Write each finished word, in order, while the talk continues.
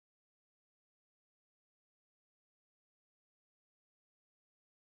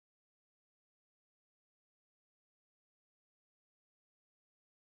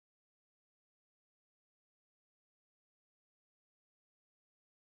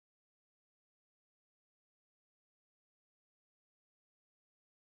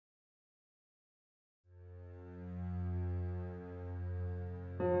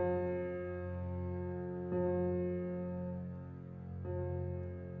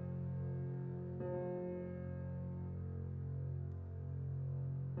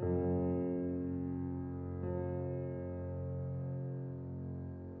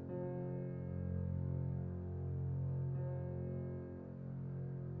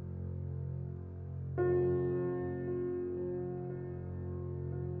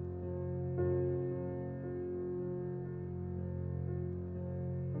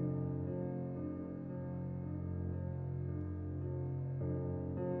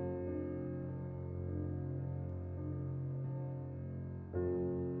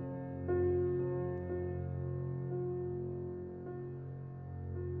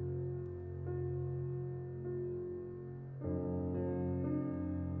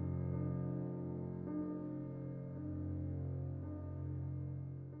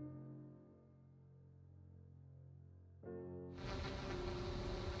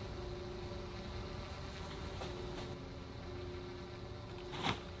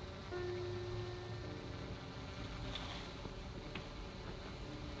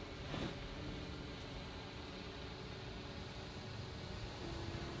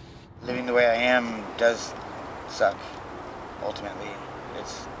living the way I am does suck, ultimately.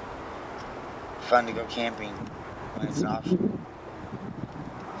 It's fun to go camping when it's an option.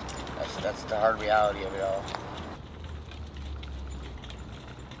 That's the hard reality of it all.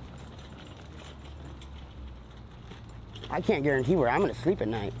 I can't guarantee where I'm gonna sleep at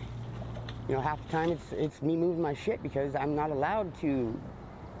night. You know, half the time it's me moving my shit because I'm not allowed to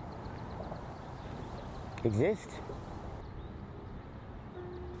exist.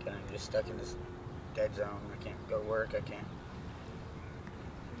 I'm just stuck in this dead zone. I can't go work. I can't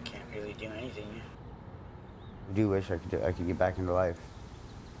really do anything. I do wish I could get back into life.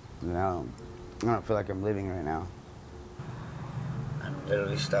 And I don't feel like I'm living right now. I'm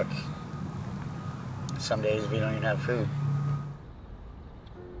literally stuck. Some days we don't even have food.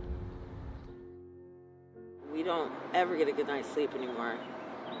 We don't ever get a good night's sleep anymore.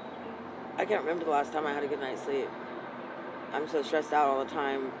 I can't remember the last time I had a good night's sleep. I'm so stressed out all the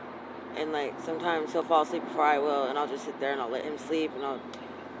time. And like sometimes he'll fall asleep before I will, and I'll just sit there and I'll let him sleep and I'll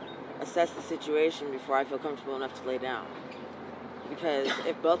assess the situation before I feel comfortable enough to lay down. Because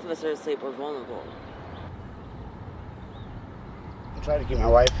if both of us are asleep, we're vulnerable. I try to keep my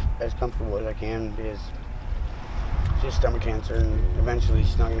wife as comfortable as I can because she has stomach cancer and eventually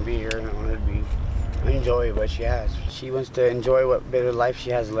she's not going to be here, and I want her to enjoy what she has. She wants to enjoy what bit of life she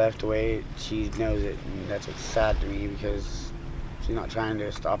has left the way she knows it, and that's what's sad to me because she's not trying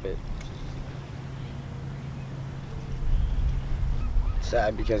to stop it. It's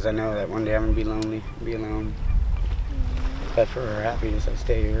sad because I know that one day I'm going to be lonely, be alone. But for her happiness, I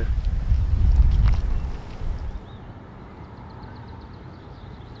stay here.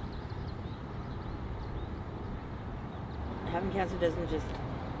 Having cancer doesn't just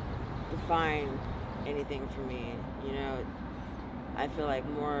define anything for me, you know. I feel like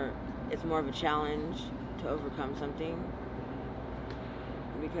it's more of a challenge to overcome something,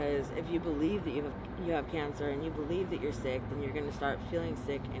 because if you believe that you have cancer and you believe that you're sick, then you're going to start feeling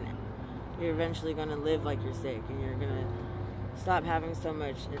sick, and you're eventually going to live like you're sick, and you're going to stop having so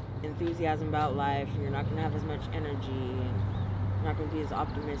much enthusiasm about life, and you're not going to have as much energy, and you're not going to be as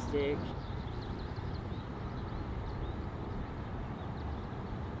optimistic.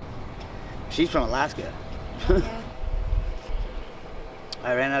 She's from Alaska.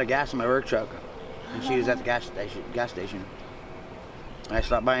 I ran out of gas in my work truck, and she was at the gas station. I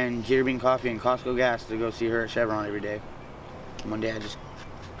stopped buying Jeter Bean coffee and Costco gas to go see her at Chevron every day. And one day I just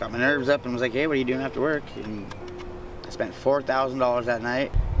got my nerves up and was like, hey, what are you doing after work? And I spent $4,000 that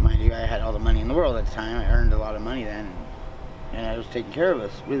night. Mind you, I had all the money in the world at the time. I earned a lot of money then, and I was taking care of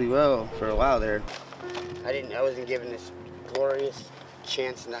us really well for a while there. I wasn't given this glorious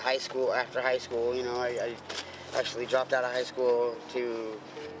chance in high school, after high school. You know, I actually dropped out of high school to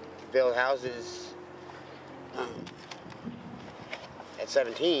build houses. At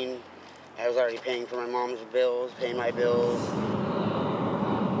 17, I was already paying for my mom's bills, paying my bills.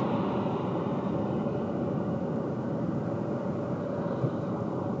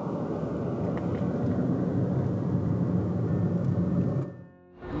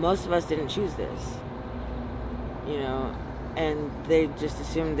 Most of us didn't choose this, you know, and they just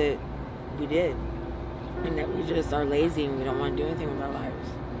assumed that we did, and that we just are lazy and we don't want to do anything with our lives.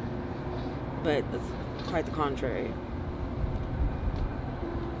 But it's quite the contrary.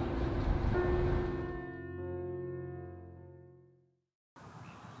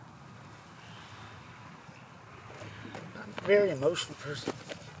 I'm a very emotional person.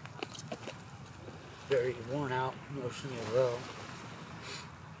 Very worn out emotionally as well.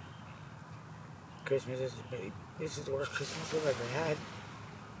 Christmas this is the worst Christmas I've ever had.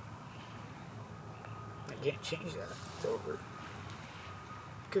 I can't change that. It's over.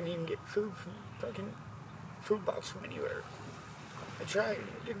 Couldn't even get food from fucking food box from anywhere. I tried,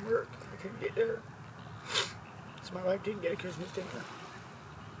 it didn't work. I couldn't get there. So my wife didn't get a Christmas dinner.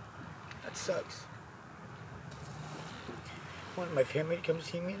 That sucks. I wanted my family to come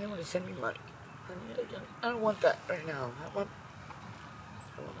see me and they want to send me money. I don't want that right now. I want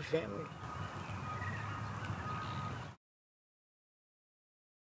my family.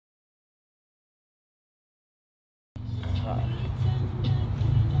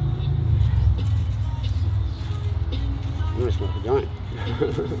 I'm gonna smoke a joint.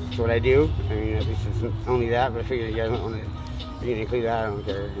 That's what I do. I mean, at least it's only that, but I figured you guys don't want to include that. I don't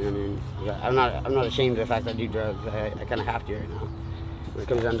care. You know what I mean? I'm not ashamed of the fact that I do drugs. I kind of have to right now. When it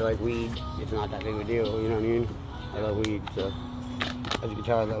comes down to like weed, it's not that big of a deal. You know what I mean? I love weed, so as you can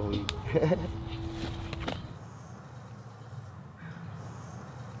tell, I love weed.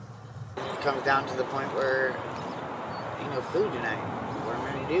 It comes down to the point where ain't no food tonight. What am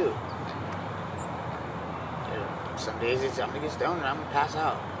I gonna do? Some days I'm gonna get stoned and I'm gonna pass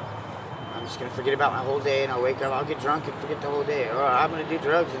out. I'm just gonna forget about my whole day, and I'll wake up, I'll get drunk and forget the whole day, or I'm gonna do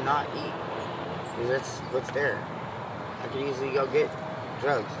drugs and not eat, because that's what's there. I could easily go get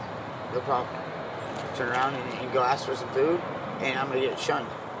drugs, no problem. Turn around and go ask for some food, and I'm gonna get shunned.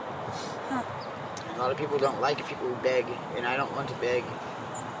 Huh. A lot of people don't like people who beg, and I don't want to beg,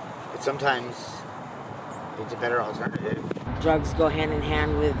 but sometimes it's a better alternative. Drugs go hand in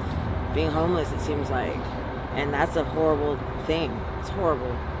hand with being homeless, it seems like, and that's a horrible thing. It's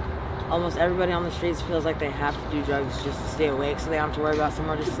horrible. Almost everybody on the streets feels like they have to do drugs just to stay awake, so they don't have to worry about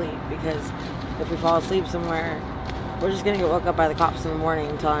somewhere to sleep, because if we fall asleep somewhere, we're just gonna get woke up by the cops in the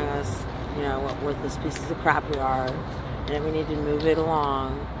morning telling us, you know, what worthless pieces of crap we are, and that we need to move it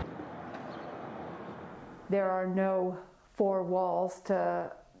along. There are no four walls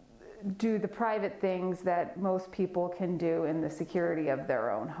to do the private things that most people can do in the security of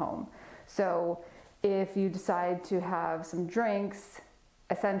their own home. So if you decide to have some drinks,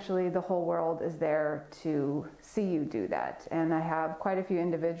 essentially the whole world is there to see you do that. And I have quite a few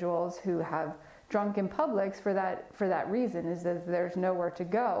individuals who have drunk in Publix for that reason, is that there's nowhere to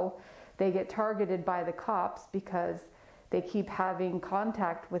go. They get targeted by the cops because they keep having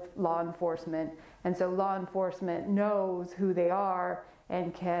contact with law enforcement, and so law enforcement knows who they are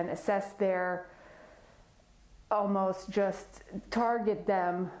and can assess their, almost just target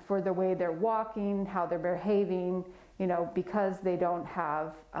them for the way they're walking, how they're behaving, you know, because they don't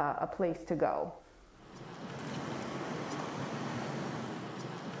have a place to go.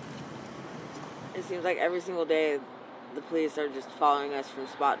 It seems like every single day the police are just following us from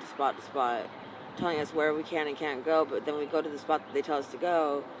spot to spot to spot, telling us where we can and can't go, but then we go to the spot that they tell us to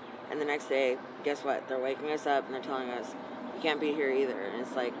go, and the next day, guess what? They're waking us up and they're telling us, you can't be here either. And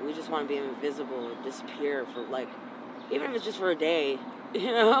it's like, we just want to be invisible, disappear for, like, even if it's just for a day,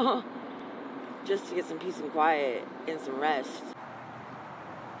 you know? Just to get some peace and quiet and some rest.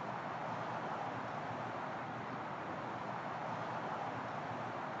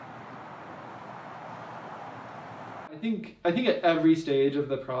 I think at every stage of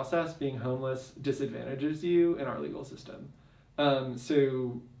the process, being homeless disadvantages you in our legal system.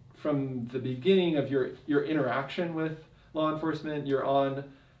 So from the beginning of your interaction with law enforcement, you're on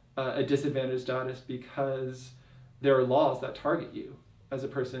a disadvantaged status because there are laws that target you as a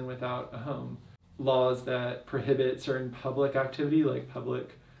person without a home. Laws that prohibit certain public activity, like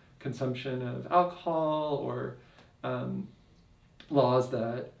public consumption of alcohol, or laws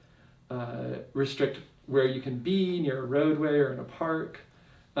that restrict where you can be near a roadway or in a park.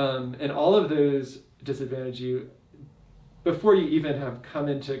 And all of those disadvantage you before you even have come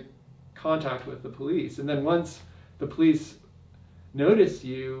into contact with the police. And then once the police notice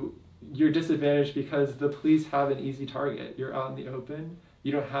you, you're disadvantaged because the police have an easy target. You're out in the open.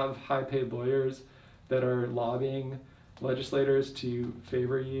 You don't have high-paid lawyers that are lobbying legislators to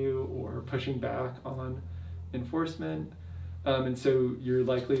favor you or pushing back on enforcement. And so you're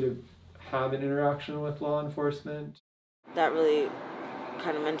likely to have an interaction with law enforcement. That really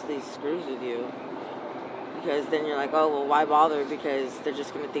kind of mentally screws with you, because then you're like, oh, well, why bother, because they're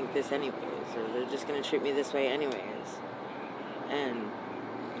just going to think this anyways, or they're just going to treat me this way anyways. And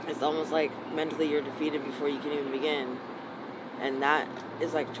it's almost like mentally you're defeated before you can even begin, and that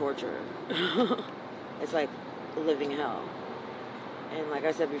is like torture. It's like living hell. And like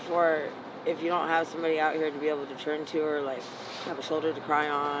I said before, if you don't have somebody out here to be able to turn to, or like have a shoulder to cry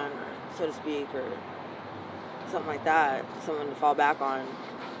on, or so to speak, or something like that, someone to fall back on,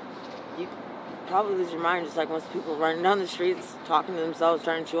 you probably lose your mind, just like most people running down the streets, talking to themselves,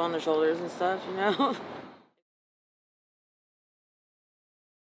 trying to chew on their shoulders and stuff, you know?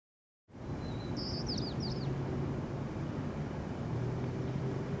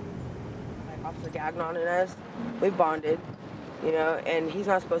 Like Officer Gagnon and us, we bonded, you know, and he's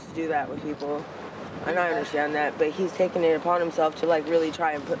not supposed to do that with people. And I understand that, but he's taking it upon himself to like really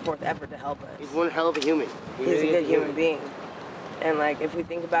try and put forth effort to help us. He's one hell of a human. He's a good human being. And like, if we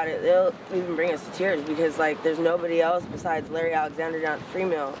think about it, it'll even bring us to tears, because like there's nobody else besides Larry Alexander down at the Free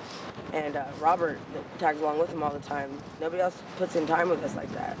Mill and Robert that tags along with him all the time. Nobody else puts in time with us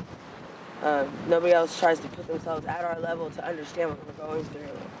like that. Nobody else tries to put themselves at our level to understand what we're going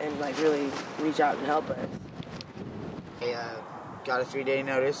through and like really reach out and help us. I got a 3-day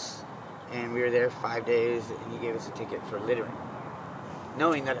notice, and we were there 5 days, and he gave us a ticket for littering,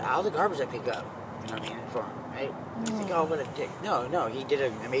 knowing that all the garbage I pick up, you know what I mean, for him, right? You think, oh, what a dick. No, he did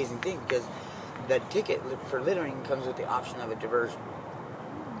an amazing thing, because the ticket for littering comes with the option of a diversion.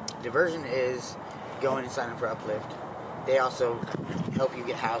 Diversion is going and signing for Uplift. They also help you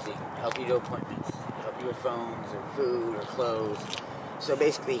get housing, help you do appointments, help you with phones or food or clothes. So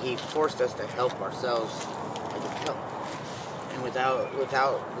basically, he forced us to help ourselves, like help. And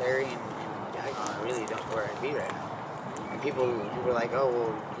without Larry and really don't know where I'd be right now. And people are like, oh,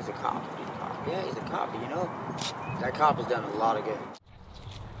 well, he's a cop. He's a cop. Yeah, he's a cop, but you know, that cop has done a lot of good.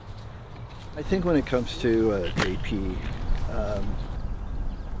 I think when it comes to JP,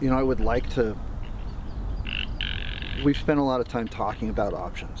 you know, I would like to, we've spent a lot of time talking about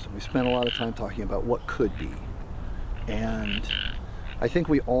options. We spent a lot of time talking about what could be. And I think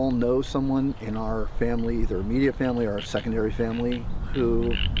we all know someone in our family, either immediate family or our secondary family,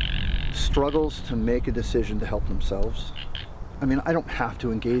 who struggles to make a decision to help themselves. I mean, I don't have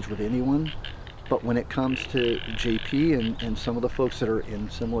to engage with anyone, but when it comes to JP and some of the folks that are in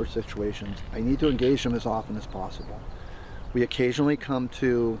similar situations, I need to engage them as often as possible. We occasionally come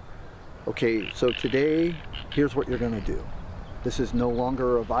to, okay, so today, here's what you're going to do. This is no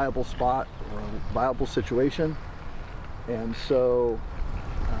longer a viable spot or a viable situation, and so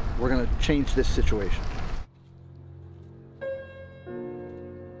we're going to change this situation.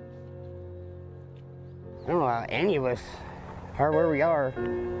 I don't know how any of us are where we are.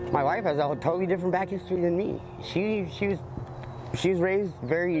 My wife has a totally different back history than me. She was raised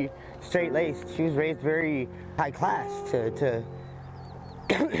very straight-laced. She was raised very high class to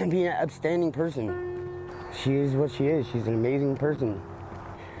be an upstanding person. She is what she is. She's an amazing person.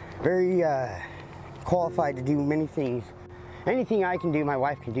 Very qualified to do many things. Anything I can do, my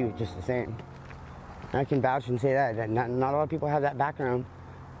wife can do just the same. I can vouch and say that not a lot of people have that background.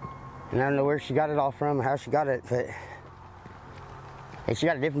 And I don't know where she got it all from, how she got it, but and she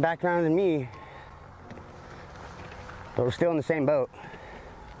got a different background than me. But we're still in the same boat.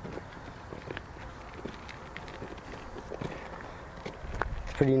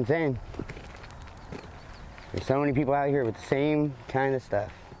 It's pretty insane. There's so many people out here with the same kind of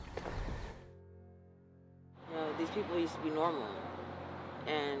stuff. You know, these people used to be normal.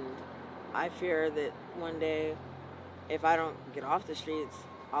 And I fear that one day, if I don't get off the streets,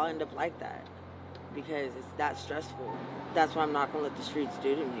 I'll end up like that. Because it's that stressful. That's why I'm not gonna let the streets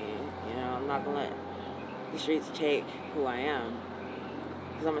do to me. You know, I'm not gonna let the streets take who I am.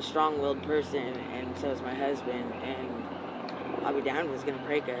 Because I'm a strong-willed person, and so is my husband, and I'll be down if it's gonna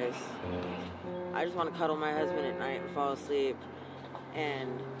break us. I just want to cuddle my husband at night and fall asleep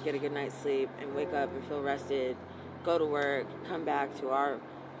and get a good night's sleep and wake up and feel rested, go to work, come back to our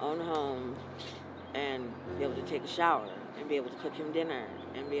own home and be able to take a shower and be able to cook him dinner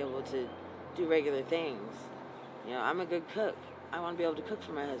and be able to do regular things. You know, I'm a good cook. I want to be able to cook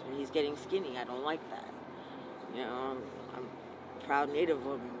for my husband. He's getting skinny. I don't like that. You know, I'm a proud Native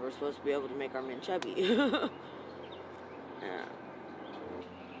woman. We're supposed to be able to make our men chubby. Yeah.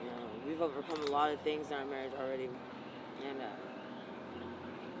 We've overcome a lot of things in our marriage already, and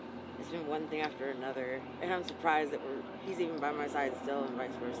it's been one thing after another, and I'm surprised that he's even by my side still, and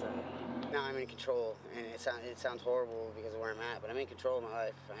vice versa. Now I'm in control, and it sounds horrible because of where I'm at, but I'm in control of my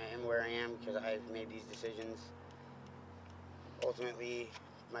life. I am where I am because I've made these decisions. Ultimately,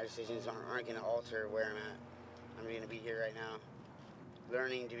 my decisions aren't going to alter where I'm at. I'm going to be here right now,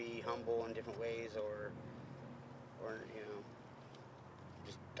 learning to be humble in different ways, or you know,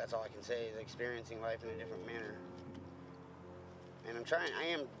 just that's all I can say is experiencing life in a different manner. And I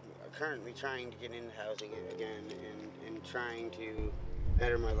am currently trying to get into housing again and trying to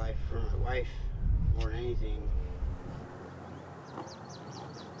better my life for my wife more than anything.